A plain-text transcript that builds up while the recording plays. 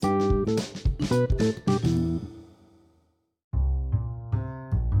Good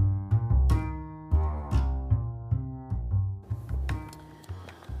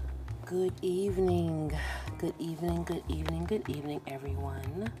evening, good evening, good evening, good evening,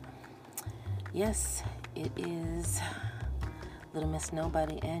 everyone. Yes, it is Little Miss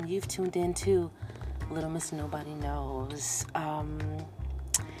Nobody, and you've tuned in to Little Miss Nobody Knows.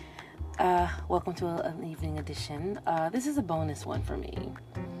 Welcome to an evening edition. This is a bonus one for me.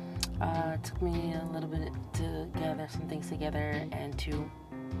 It took me a little bit to gather some things together and to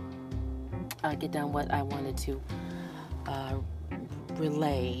get done what I wanted to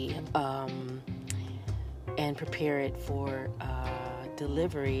relay and prepare it for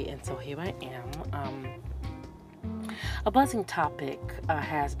delivery, and so here I am. A buzzing topic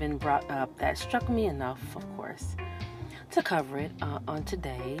has been brought up that struck me enough, of course, to cover it on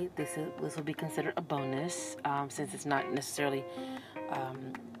today. This will be considered a bonus since it's not necessarily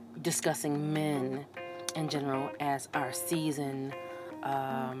discussing men in general as our season,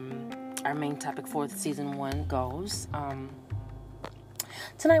 our main topic for season 1 goes.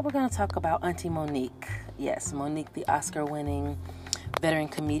 Tonight we're going to talk about Auntie Monique. Yes, Monique, the Oscar-winning veteran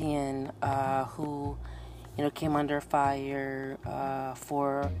comedian who, came under fire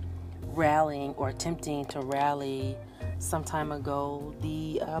for rallying or attempting to rally some time ago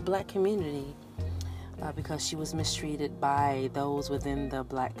the black community because she was mistreated by those within the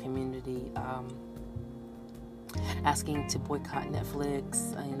black community, asking to boycott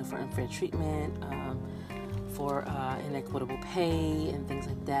Netflix, for unfair treatment, for inequitable pay and things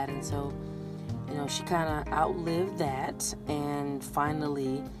like that. And so, she kind of outlived that, and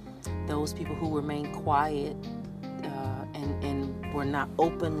finally those people who remained quiet and were not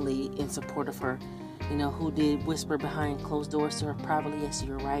openly in support of her, who did whisper behind closed doors to her privately, yes,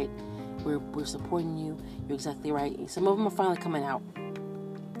 you're right, we're supporting you, you're exactly right. Some of them are finally coming out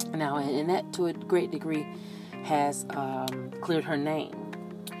now, and that to a great degree has cleared her name.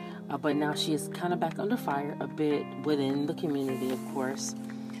 But now she is kind of back under fire a bit within the community, of course,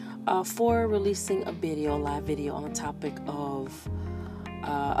 for releasing a live video on the topic of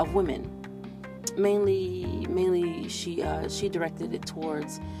women. Mainly, she directed it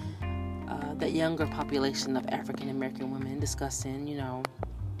towards that younger population of African American women, discussing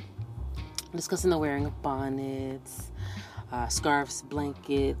the wearing of bonnets, scarves,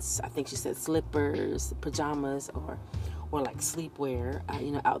 blankets. I think she said slippers, pajamas, or like sleepwear,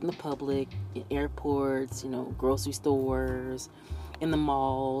 out in the public, in airports, grocery stores, in the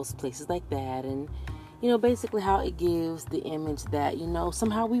malls, places like that. And, basically how it gives the image that,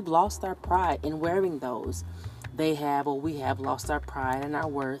 somehow we've lost our pride in wearing those. We have lost our pride and our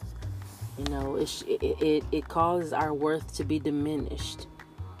worth. It causes our worth to be diminished.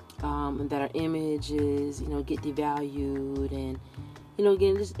 And that our images, get devalued. And,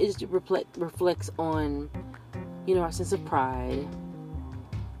 again, it just reflects on our sense of pride,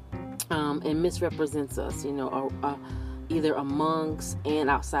 and misrepresents us, either amongst and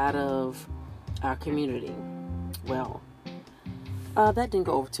outside of our community. Well, that didn't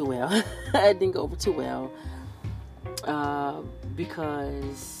go over too well. It didn't go over too well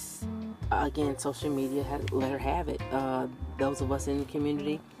because, again, social media had let her have it. Those of us in the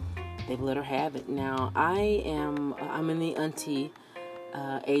community, they've let her have it. Now, I'm in the Auntie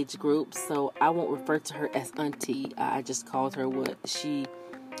age group, so I won't refer to her as Auntie. I just called her what she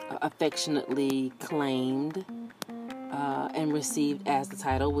affectionately claimed and received as the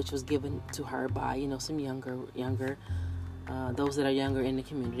title, which was given to her by some younger those that are younger in the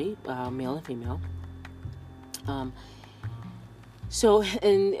community, male and female. So,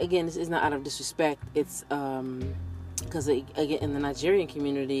 and again, this is not out of disrespect. It's because again, in the Nigerian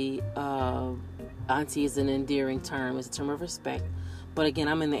community, Auntie is an endearing term. It's a term of respect. But again,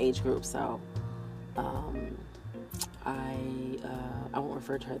 I'm in the age group, so I won't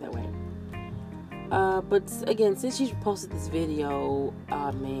refer to her that way. But again, since she posted this video,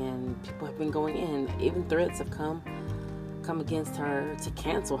 man, people have been going in. Even threats have come against her to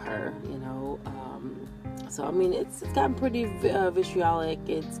cancel her. So I mean, it's gotten pretty vitriolic.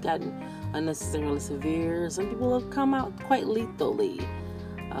 It's gotten unnecessarily severe. Some people have come out quite lethally.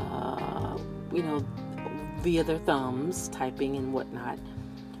 Via their thumbs, typing and whatnot.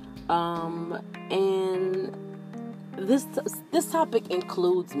 And this topic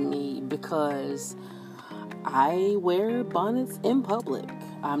includes me because I wear bonnets in public.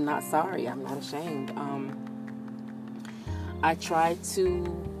 I'm not sorry. I'm not ashamed. I try to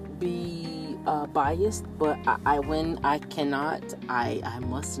be biased, but when I cannot, I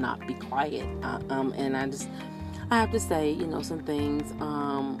must not be quiet. And I have to say, some things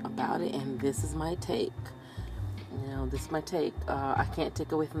about it, and this is my take. this is my take. I can't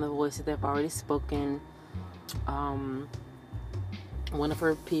take away from the voices that have already spoken. One of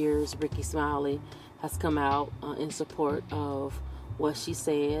her peers, Ricky Smiley, has come out in support of what she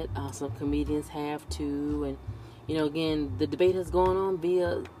said. Some comedians have too, and again, the debate has gone on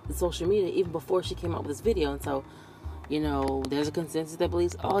via social media even before she came out with this video. And so, there's a consensus that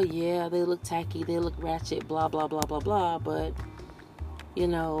believes, oh yeah, they look tacky, they look ratchet, blah blah blah blah blah. But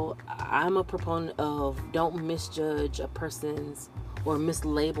I'm a proponent of don't misjudge a person's or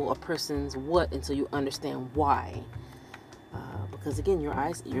mislabel a person's what until you understand why. Because again, your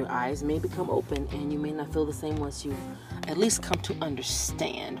eyes may become open, and you may not feel the same once you at least come to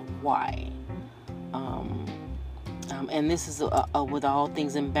understand why. And this is with all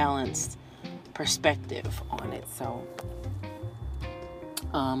things in balanced perspective on it.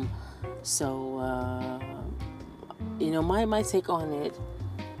 My take on it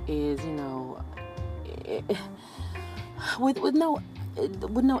is, with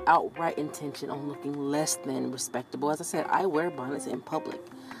no outright intention on looking less than respectable. As I said, I wear bonnets in public.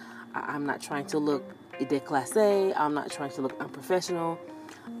 I'm not trying to look déclassé. I'm not trying to look unprofessional.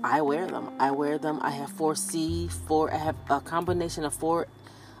 I wear them. I have 4C, I have a combination of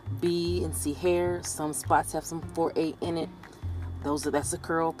 4B and C hair. Some spots have some 4A in it. That's a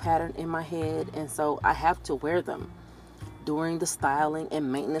curl pattern in my head, and so I have to wear them during the styling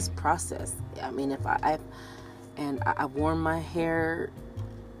and maintenance process. I mean, I've worn my hair.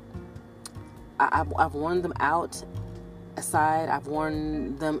 I've worn them outside. I've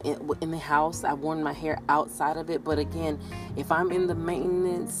worn them in the house. I've worn my hair outside of it. But again, if I'm in the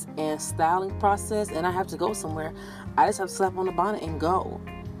maintenance and styling process and I have to go somewhere, I just have to slap on the bonnet and go.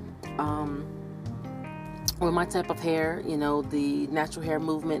 With my type of hair, the natural hair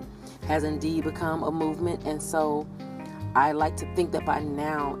movement has indeed become a movement, and so I like to think that by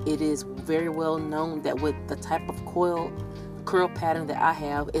now it is very well known that with the type of curl pattern that I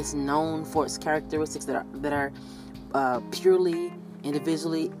have, it's known for its characteristics that are purely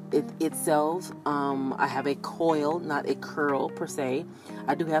individually itself. I have a coil, not a curl per se.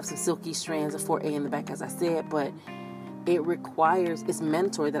 I do have some silky strands of 4A in the back, as I said, but it's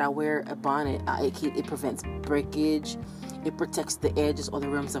mandatory that I wear a bonnet. It prevents breakage. It protects the edges or the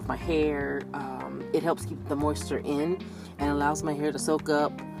rims of my hair. It helps keep the moisture in and allows my hair to soak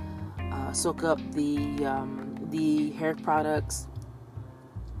up the hair products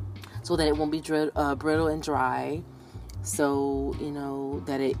so that it won't be brittle and dry. So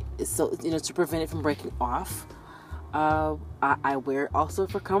to prevent it from breaking off. I wear it also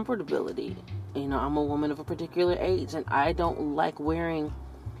for comfortability. I'm a woman of a particular age, and I don't like wearing,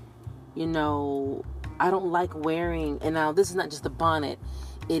 and now this is not just the bonnet,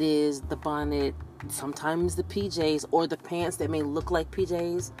 it is the bonnet, sometimes the PJs, or the pants that may look like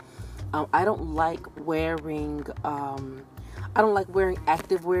PJs. I don't like wearing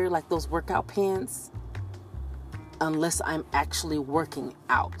active wear, like those workout pants, unless I'm actually working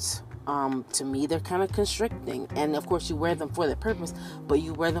out. To me, they're kind of constricting. And of course, you wear them for that purpose, but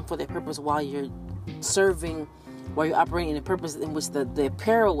you wear them for that purpose while you're operating in the purpose in which the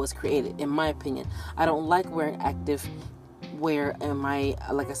apparel was created, in my opinion. I don't like wearing active wear.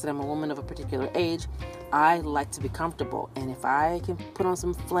 Like I said, I'm a woman of a particular age. I like to be comfortable. And if I can put on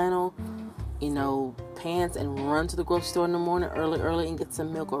some flannel, pants and run to the grocery store in the morning early and get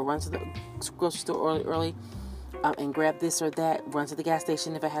some milk, or run to the grocery store early, and grab this or that, run to the gas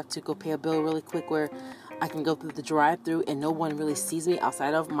station if I have to, go pay a bill really quick where I can go through the drive-thru and no one really sees me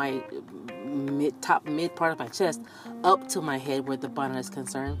outside of my mid part of my chest up to my head where the bonnet is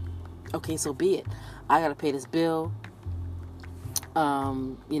concerned. Okay, so be it. I gotta pay this bill.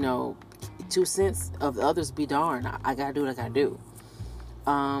 2 cents of the others be darned. I gotta do what I gotta do.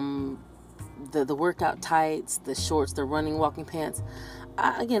 The workout tights, the shorts, the running, walking pants,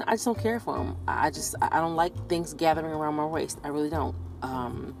 I just don't care for them. I don't like things gathering around my waist. I really don't.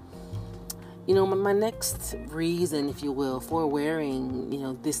 My next reason, if you will, for wearing,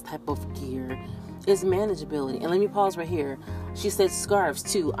 this type of gear is manageability. And let me pause right here. She said scarves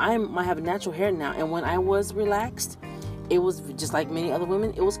too. I have natural hair now, and when I was relaxed, it was just like many other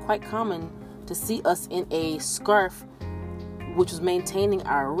women. It was quite common to see us in a scarf, which was maintaining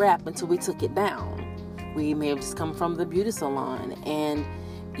our wrap until we took it down. We may have just come from the beauty salon, and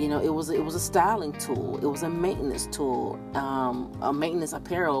it was a styling tool. It was a maintenance tool, a maintenance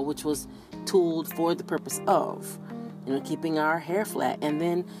apparel, which was tooled for the purpose of, keeping our hair flat. And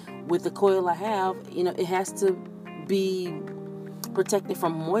then with the coil I have, it has to be protected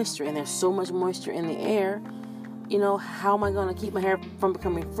from moisture, and there's so much moisture in the air. How am I going to keep my hair from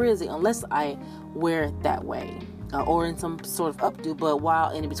becoming frizzy unless I wear it that way, or in some sort of updo? But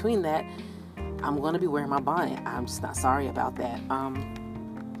while in between that, I'm going to be wearing my bonnet. I'm just not sorry about that.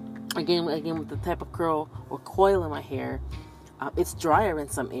 Again, with the type of curl or coil in my hair, it's drier in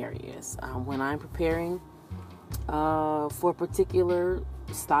some areas. When I'm preparing for a particular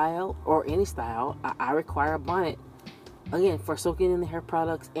style or any style, I require a bonnet. Again, for soaking in the hair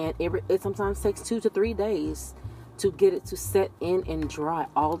products, and it sometimes takes 2 to 3 days to get it to set in and dry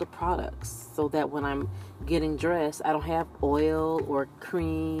all the products, so that when I'm getting dressed, I don't have oil or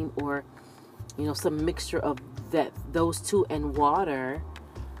cream or some mixture of those two and water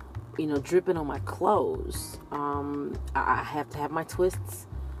dripping on my clothes. I have to have my twists,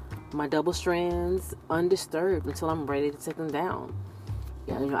 my double strands undisturbed until I'm ready to take them down.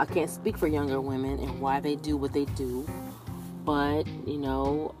 I can't speak for younger women and why they do what they do, but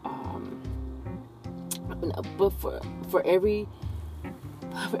but for everyone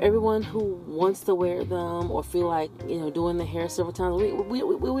who wants to wear them or feel like doing the hair several times a week,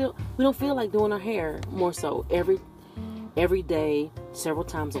 we don't feel like doing our hair more so every day, several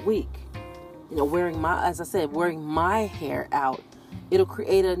times a week. Wearing my hair out, it'll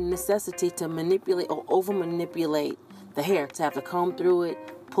create a necessity to manipulate or over manipulate the hair, to have to comb through it,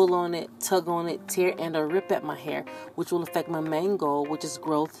 pull on it, tug on it, tear and or rip at my hair, which will affect my main goal, which is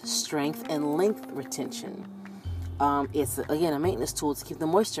growth, strength, and length retention. It's, again, a maintenance tool to keep the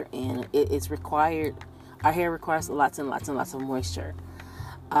moisture in. It's required. Our hair requires lots and lots and lots of moisture.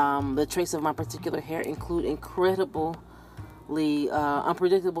 The traits of my particular hair include incredibly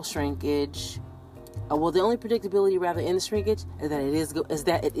unpredictable shrinkage. The only predictability rather in the shrinkage is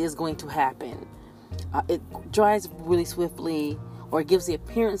that it is going to happen. It dries really swiftly, or it gives the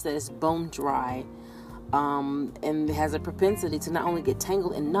appearance that it's bone dry, and it has a propensity to not only get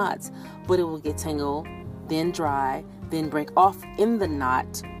tangled in knots, but it will get tangled, then dry, then break off in the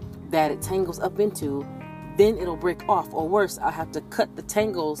knot that it tangles up into. Then it'll break off, or worse, I'll have to cut the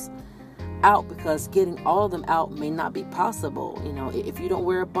tangles out because getting all of them out may not be possible. If you don't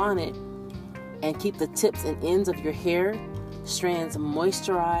wear a bonnet and keep the tips and ends of your hair strands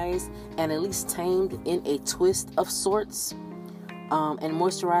moisturized and at least tamed in a twist of sorts, and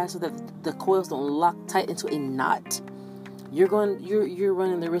moisturized so that the coils don't lock tight into a knot, you're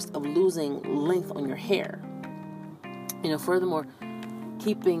running the risk of losing length on your hair. Furthermore,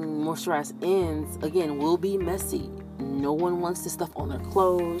 keeping moisturized ends, again, will be messy. No one wants this stuff on their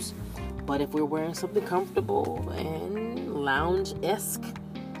clothes, but if we're wearing something comfortable and lounge-esque,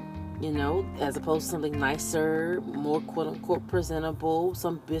 as opposed to something nicer, more quote-unquote presentable,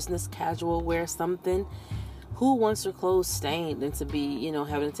 some business casual wear something, who wants their clothes stained and to be,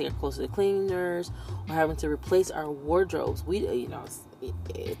 having to take our clothes to the cleaners or having to replace our wardrobes?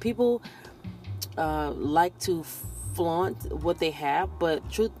 People like to flaunt what they have, but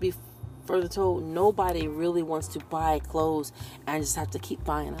truth be further told, nobody really wants to buy clothes and just have to keep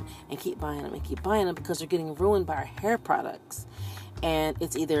buying them and keep buying them and keep buying them because they're getting ruined by our hair products. And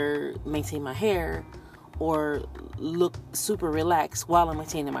it's either maintain my hair or look super relaxed while I'm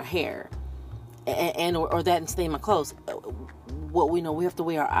maintaining my hair, or that and stay in my clothes. What we know, we have to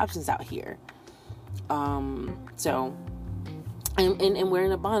weigh our options out here. And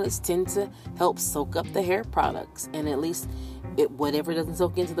wearing the bonnets tend to help soak up the hair products, and at least whatever doesn't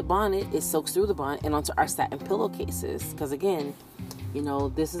soak into the bonnet, it soaks through the bonnet and onto our satin pillowcases. Because again,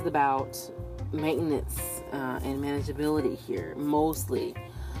 this is about maintenance and manageability here, mostly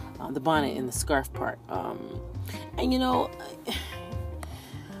the bonnet and the scarf part.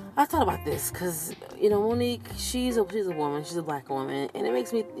 I thought about this because Monique, she's a woman, she's a black woman, and it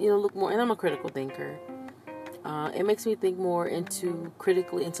makes me look more. And I'm a critical thinker. It makes me think more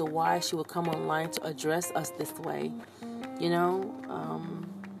critically into why she would come online to address us this way.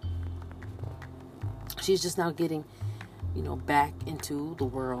 She's just now getting back into the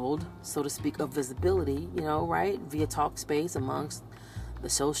world, so to speak, of visibility, right? Via Talkspace amongst the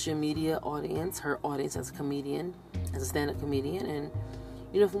social media audience, her audience as a comedian, as a stand-up comedian. And,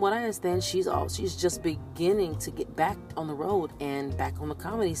 from what I understand, she's just beginning to get back on the road and back on the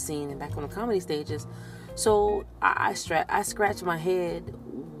comedy scene and back on the comedy stages. So I scratch my head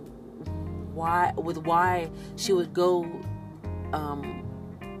why she would go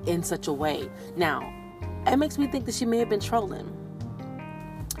in such a way. Now, it makes me think that she may have been trolling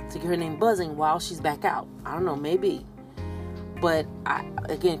to get her name buzzing while she's back out. I don't know, maybe. But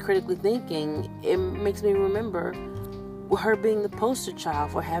again, critically thinking, it makes me remember her being the poster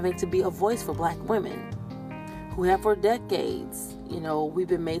child for having to be a voice for black women who have for decades, we've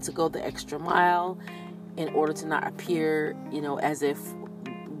been made to go the extra mile in order to not appear, as if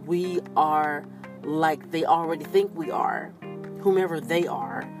we are like they already think we are, whomever they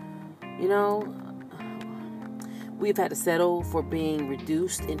are. We've had to settle for being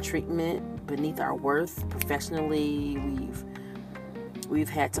reduced in treatment, beneath our worth professionally. We've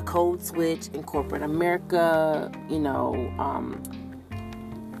had to code switch in corporate America.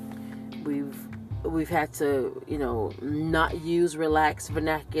 We've had to, not use relaxed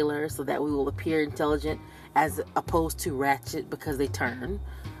vernacular so that we will appear intelligent as opposed to ratchet because they turn.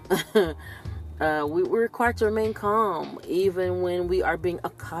 We're required to remain calm even when we are being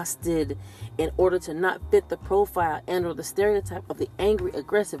accosted in order to not fit the profile and or the stereotype of the angry,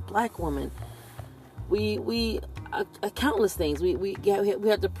 aggressive black woman. We countless things. We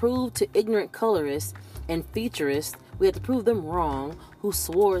have to prove to ignorant colorists and featurists, we had to prove them wrong, who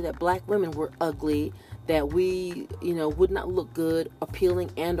swore that black women were ugly, that we, would not look good,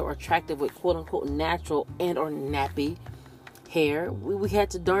 appealing, and or attractive with quote-unquote natural and or nappy hair. We had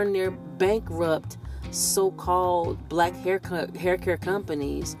to darn near bankrupt so-called black hair care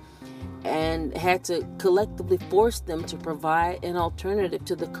companies and had to collectively force them to provide an alternative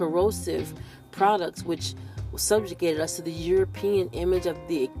to the corrosive products which subjugated us to the European image of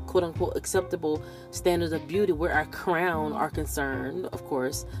the quote-unquote acceptable standards of beauty, where our crown are concerned, of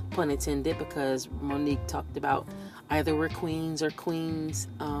course, pun intended, because Monique talked about either we're queens or queens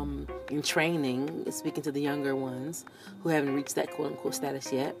in training, speaking to the younger ones who haven't reached that quote-unquote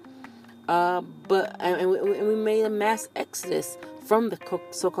status yet. But we made a mass exodus from the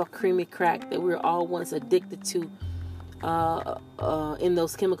so-called creamy crack that we were all once addicted to in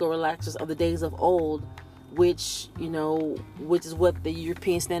those chemical relaxers of the days of old, which is what the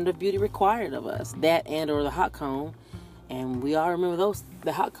European standard of beauty required of us. That and or the hot comb. And we all remember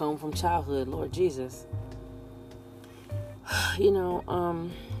the hot comb from childhood, Lord Jesus. I don't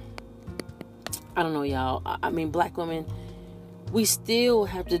know, y'all. I mean, black women, we still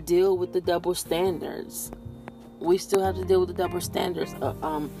have to deal with the double standards.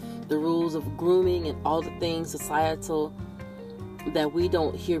 The rules of grooming and all the things societal that we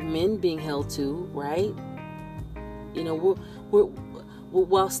don't hear men being held to, right? We're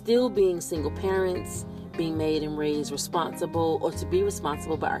while still being single parents, being made and raised responsible or to be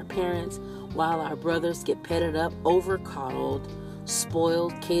responsible by our parents, while our brothers get petted up, over-coddled,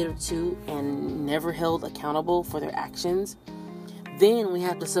 spoiled, catered to, and never held accountable for their actions. Then we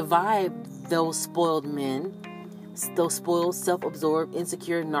have to survive those spoiled men, those spoiled, self-absorbed,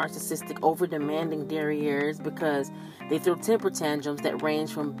 insecure, narcissistic, over-demanding derrieres, because they throw temper tantrums that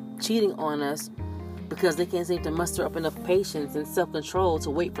range from cheating on us because they can't seem to muster up enough patience and self-control to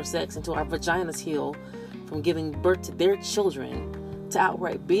wait for sex until our vaginas heal from giving birth to their children, to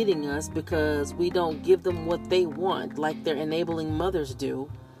outright beating us because we don't give them what they want like their enabling mothers do.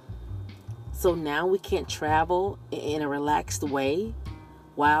 So now we can't travel in a relaxed way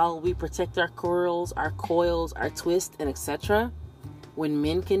while we protect our curls, our coils, our twists, and etc. When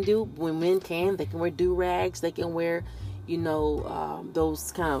men can, they can wear do-rags, they can wear,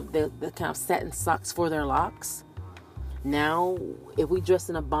 those kind of satin socks for their locks. Now, if we dress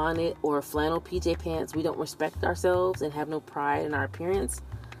in a bonnet or flannel PJ pants, we don't respect ourselves and have no pride in our appearance.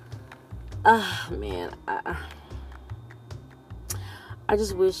 Man, I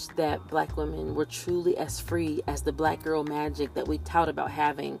just wish that black women were truly as free as the black girl magic that we tout about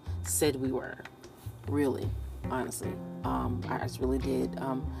having said we were. Really, honestly. I just really did.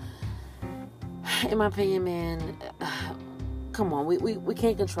 In my opinion, man, come on, we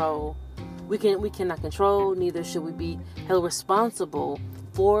can't control. We cannot control, neither should we be held responsible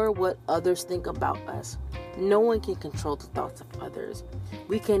for what others think about us. No one can control the thoughts of others.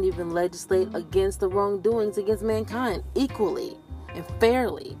 We can't even legislate against the wrongdoings against mankind equally and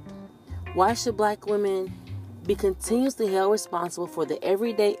fairly. Why should black women be continuously held responsible for the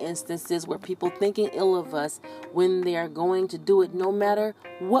everyday instances where people thinking ill of us when they are going to do it no matter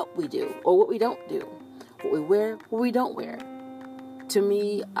what we do or what we don't do, what we wear, what we don't wear? To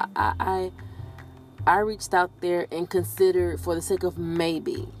me, I reached out there and considered, for the sake of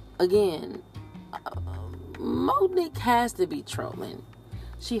maybe, again, Monique has to be trolling.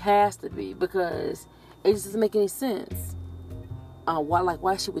 She has to be, because it just doesn't make any sense.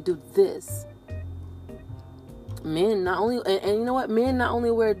 Why she would do this? Men not only, and you know what? Men not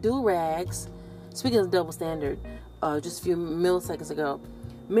only wear do-rags. Speaking of double standard, just a few milliseconds ago,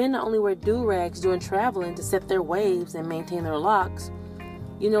 men not only wear do-rags during traveling to set their waves and maintain their locks.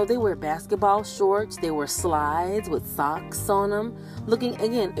 They wear basketball shorts. They wear slides with socks on them, looking,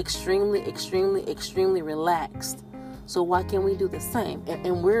 again, extremely, extremely, extremely relaxed. So why can't we do the same?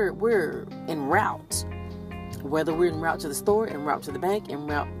 And we're en route. Whether we're en route to the store, en route to the bank, en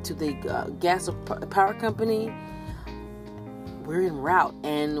route to the gas or power company, we're en route.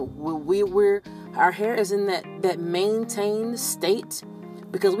 And we're our hair is in that maintained state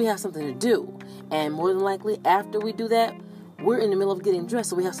because we have something to do. And more than likely, after we do that, we're in the middle of getting dressed,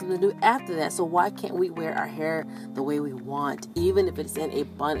 so we have something to do after that. So why can't we wear our hair the way we want, even if it's in a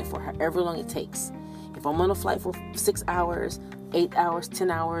bonnet for however long it takes? If I'm on a flight for 6 hours, 8 hours, 10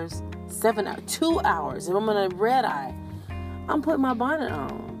 hours, 7 hours, 2 hours, if I'm on a red eye, I'm putting my bonnet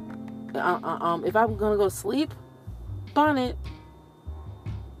on. If I'm going to go to sleep, bonnet.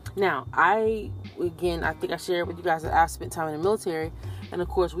 Now, I think I shared with you guys that I spent time in the military, and of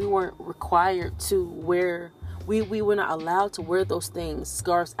course, we weren't required to wear, we were not allowed to wear those things,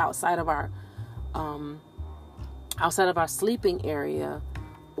 scarves, outside of our sleeping area,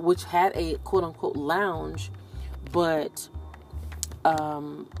 which had a quote unquote lounge. But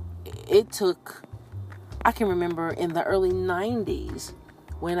it took, I can remember in the early 90s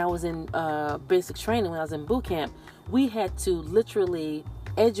when I was in basic training, when I was in boot camp, we had to literally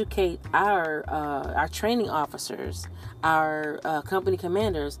educate our training officers, our company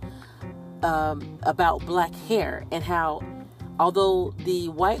commanders, about black hair, and how although the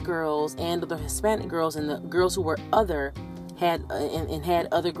white girls and the Hispanic girls and the girls who were other had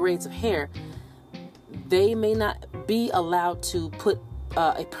other grades of hair, they may not be allowed to put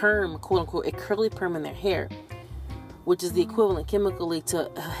a perm, quote unquote, a curly perm in their hair, which is the equivalent chemically to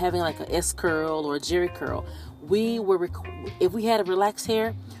having like a S curl or a Jerry curl. If we had a relaxed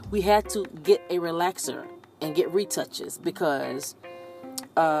hair, we had to get a relaxer and get retouches, because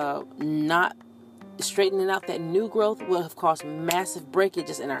not straightening out that new growth would have caused massive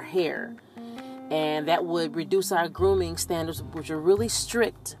breakages in our hair. And that would reduce our grooming standards, which were really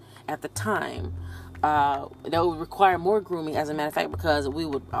strict at the time. That would require more grooming, as a matter of fact, because we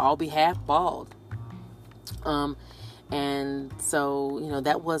would all be half bald. And so,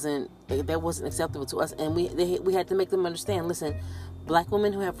 that wasn't acceptable to us. And we had to make them understand, listen, black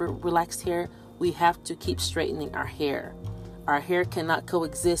women who have relaxed hair, we have to keep straightening our hair. Our hair cannot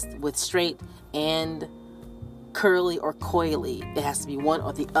coexist with straight and curly or coily. It has to be one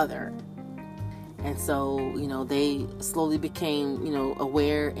or the other. And so, they slowly became,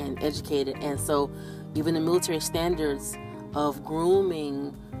 aware and educated. And so even the military standards of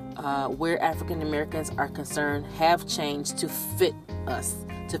grooming, where African Americans are concerned, have changed to fit us,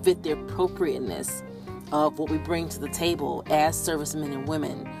 to fit the appropriateness of what we bring to the table as servicemen and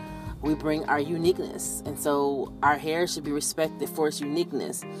women. We bring our uniqueness. And so our hair should be respected for its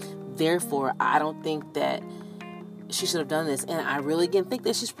uniqueness. Therefore, I don't think that she should have done this. And I really, again, think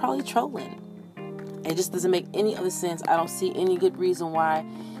that she's probably trolling. It just doesn't make any other sense. I don't see any good reason why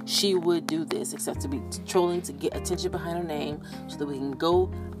she would do this, except to be trolling to get attention behind her name, so that we can go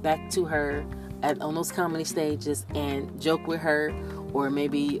back to her on those comedy stages and joke with her, or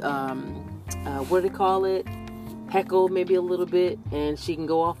maybe what do they call it? Heckle maybe a little bit, and she can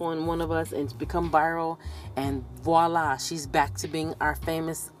go off on one of us and become viral, and voila, she's back to being our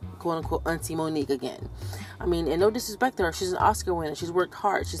famous quote unquote Auntie Monique again. I mean, and no disrespect to her, she's an Oscar winner. She's worked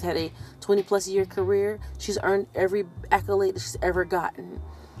hard. She's had a 20+ year career. She's earned every accolade that she's ever gotten.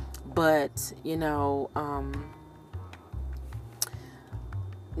 But now,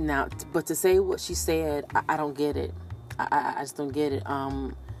 but to say what she said, I don't get it. I just don't get it.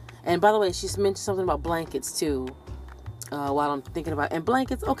 And by the way, she's mentioned something about blankets too. While I'm thinking about, and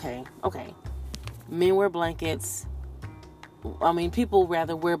blankets, okay. Men wear blankets. I mean, people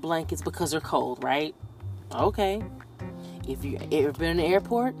rather wear blankets because they're cold, right? Okay. If you ever been in the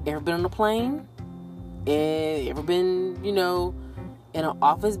airport, ever been on a plane, ever been, in an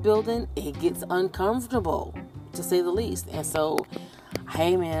office building, it gets uncomfortable, to say the least. And so,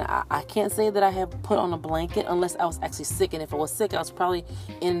 hey man, I can't say that I have put on a blanket unless I was actually sick. And if I was sick, I was probably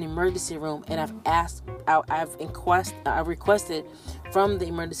in an emergency room, and I've requested from the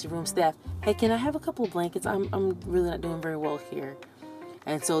emergency room staff, hey, can I have a couple of blankets? I'm really not doing very well here.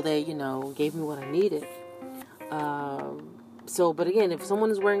 And so they, gave me what I needed. But again, if someone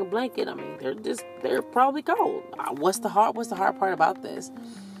is wearing a blanket, I mean, they're probably cold. What's the hard part about this?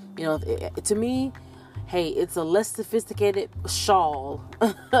 To me, hey, it's a less sophisticated shawl.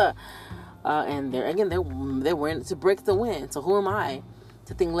 And they're wearing it to break the wind. So who am I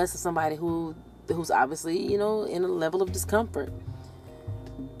to think less of somebody who's obviously, in a level of discomfort,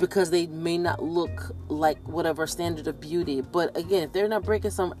 because they may not look like whatever standard of beauty. But again, if they're not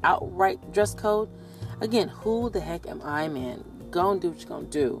breaking some outright dress code, again, who the heck am I, man? Go and do what you're gonna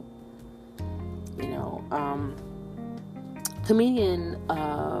do. Comedian,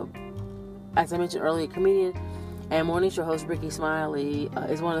 as I mentioned earlier, comedian and morning show host Ricky Smiley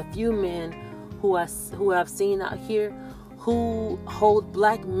is one of the few men who I've seen out here who hold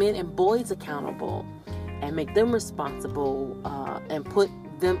black men and boys accountable and make them responsible, and put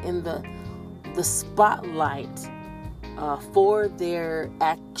them in the spotlight for their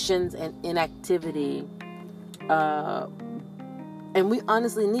actions and inactivity, And we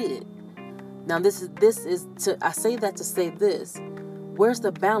honestly need it. Now, this is I say that to say this. Where's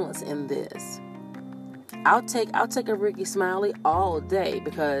the balance in this? I'll take a Ricky Smiley all day,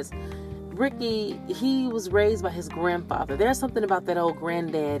 because Ricky, he was raised by his grandfather. There's something about that old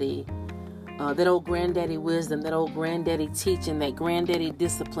granddaddy wisdom, that old granddaddy teaching, that granddaddy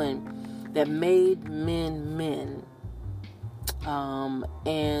discipline that made men.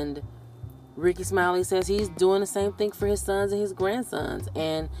 And Ricky Smiley says he's doing the same thing for his sons and his grandsons.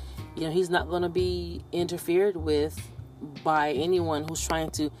 And, he's not going to be interfered with by anyone who's trying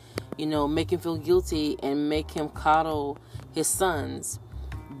to, make him feel guilty and make him coddle his sons.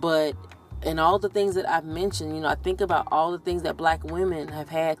 But in all the things that I've mentioned, I think about all the things that black women have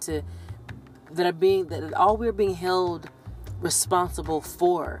had to, we're being held responsible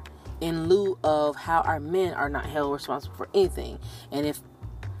for, in lieu of how our men are not held responsible for anything.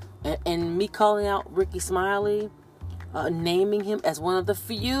 And me calling out Ricky Smiley, naming him as one of the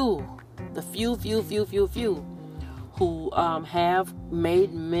few who have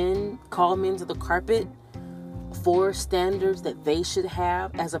made men call men to the carpet for standards that they should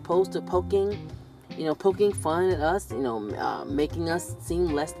have, as opposed to poking fun at us, making us seem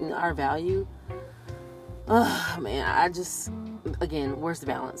less than our value. Man, again, where's the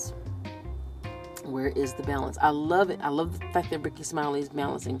balance? Where is the balance? I love it. I love the fact that Ricky Smiley is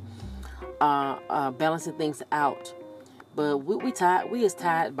balancing things out. But we tired. We is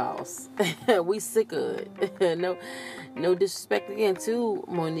tired, boss. We sick of it. No disrespect again to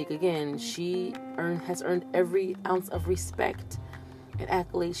Monique. Again, she has earned every ounce of respect and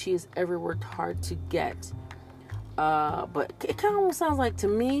accolade she has ever worked hard to get. But it kind of almost sounds like to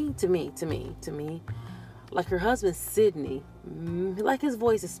me, like her husband Sydney, like his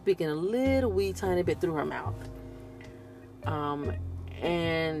voice is speaking a little wee tiny bit through her mouth.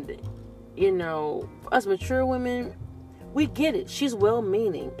 And us mature women, we get it. She's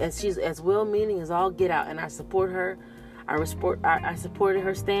well-meaning, and she's as well-meaning as all get out, and I support her. I supported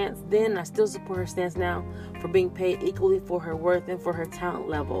her stance then, and I still support her stance now, for being paid equally for her worth and for her talent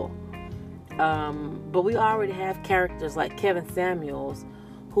level. But we already have characters like Kevin Samuels,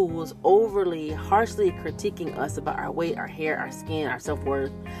 who was overly, harshly critiquing us about our weight, our hair, our skin, our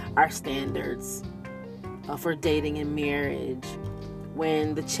self-worth, our standards for dating and marriage,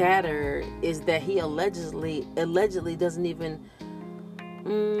 when the chatter is that he allegedly doesn't even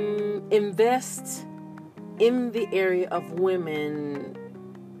invest in the area of women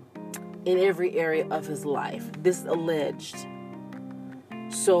in every area of his life. This is alleged.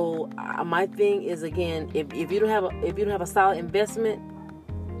 So my thing is, again, if you don't have a solid investment,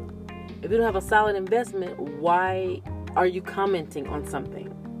 why are you commenting on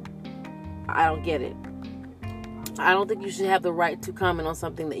something? I don't get it. I don't think you should have the right to comment on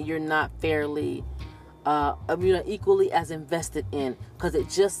something that you're not fairly, equally as invested in, because it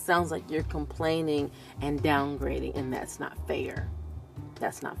just sounds like you're complaining and downgrading, and that's not fair.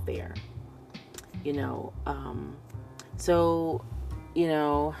 That's not fair.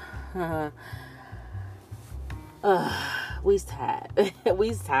 We's tired.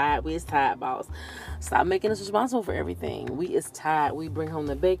 We's tired, boss. Stop making us responsible for everything. We is tired. We bring home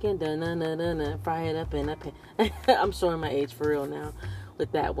the bacon, fry it up, and I'm showing my age for real now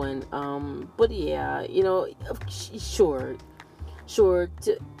with that one. But yeah, sure.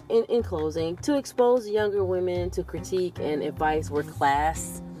 In closing, to expose younger women to critique and advice where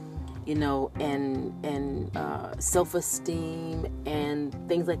class, and self-esteem and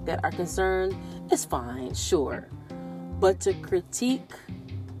things like that are concerned, it's fine, sure. But to critique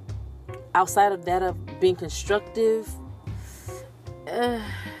outside of that, of being constructive, I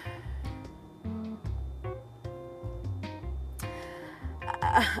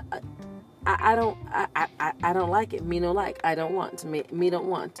don't like it. Me no like. I don't want. Me don't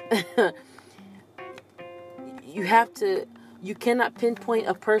want. You cannot pinpoint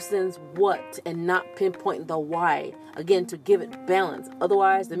a person's what and not pinpoint the why. Again, to give it balance.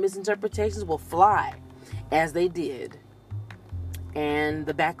 Otherwise, the misinterpretations will fly, as they did. And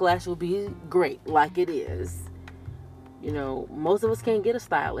the backlash will be great, like it is. Most of us can't get a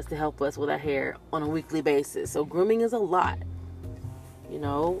stylist to help us with our hair on a weekly basis. So grooming is a lot. It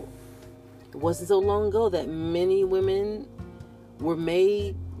wasn't so long ago that many women were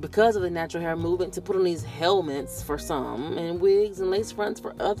made, because of the natural hair movement, to put on these helmets for some and wigs and lace fronts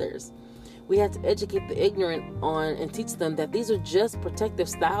for others. We had to educate the ignorant on and teach them that these are just protective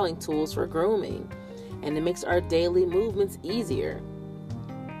styling tools for grooming, and it makes our daily movements easier.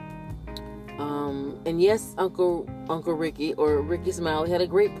 And yes, Uncle Ricky, or Ricky Smiley, had a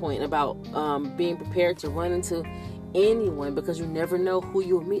great point about being prepared to run into anyone, because you never know who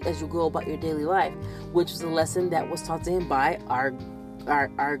you'll meet as you go about your daily life, which was a lesson that was taught to him by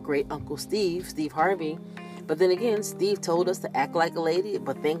our great uncle Steve Harvey. But then again, Steve told us to act like a lady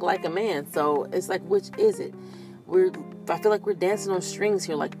but think like a man. So it's like, which is it? I feel like we're dancing on strings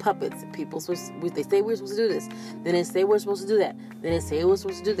here like puppets. They say we're supposed to do this, then they say we're supposed to do that, then they say we're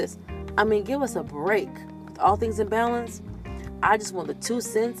supposed to do this. I mean, give us a break. With all things in balance, I just want the 2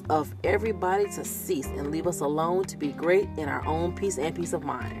 cents of everybody to cease and leave us alone to be great in our own peace and peace of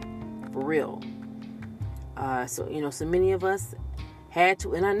mind. For real. So many of us had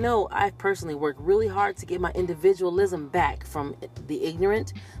to, and I know I've personally worked really hard to get my individualism back from the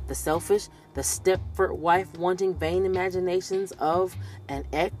ignorant, the selfish, the Stepford wife wanting vain imaginations of an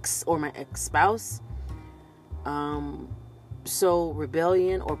ex or my ex-spouse. So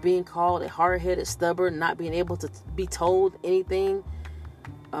rebellion or being called a hard-headed, stubborn, not being able to be told anything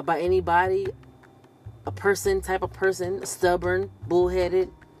by anybody, type of person, stubborn, bullheaded,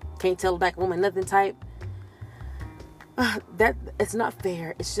 can't tell a black woman nothing type. That it's not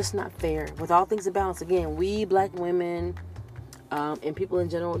fair. It's just not fair. With all things in balance, again, we black women and people in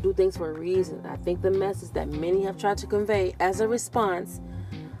general do things for a reason. I think the message that many have tried to convey as a response,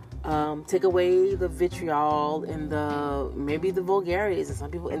 take away the vitriol and maybe the vulgarities and some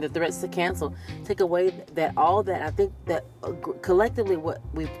people and the threats to cancel. Take away all that. I think that collectively what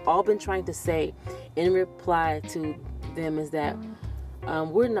we've all been trying to say in reply to them is that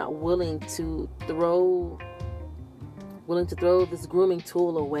we're not willing to throw this grooming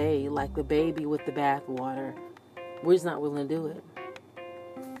tool away like the baby with the bathwater. We're just not willing to do it.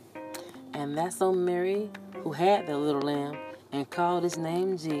 And that's on Mary, who had the little lamb and called his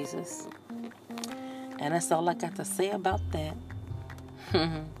name Jesus. And that's all I got to say about that.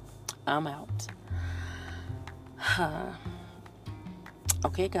 I'm out.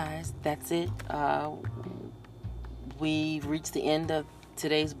 Okay, guys, that's it. We've reached the end of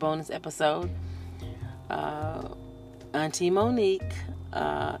today's bonus episode. Auntie Monique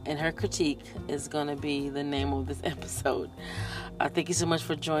and her critique is going to be the name of this episode. Thank you so much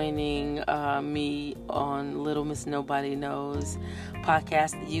for joining me on Little Miss Nobody Knows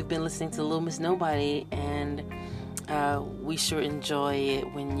podcast. You've been listening to Little Miss Nobody, and we sure enjoy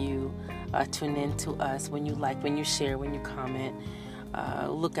it when you tune in to us, when you like, when you share, when you comment.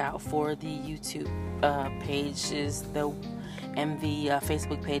 Look out for the YouTube pages and the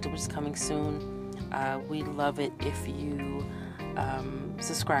Facebook page, which is coming soon. We'd love it if you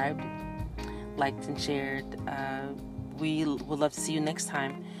subscribed, liked, and shared. We would love to see you next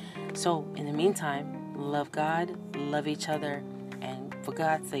time. So, in the meantime, love God, love each other, and for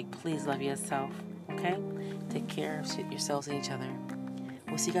God's sake, please love yourself, okay? Take care of yourselves and each other.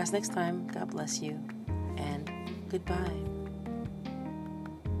 We'll see you guys next time. God bless you, and goodbye.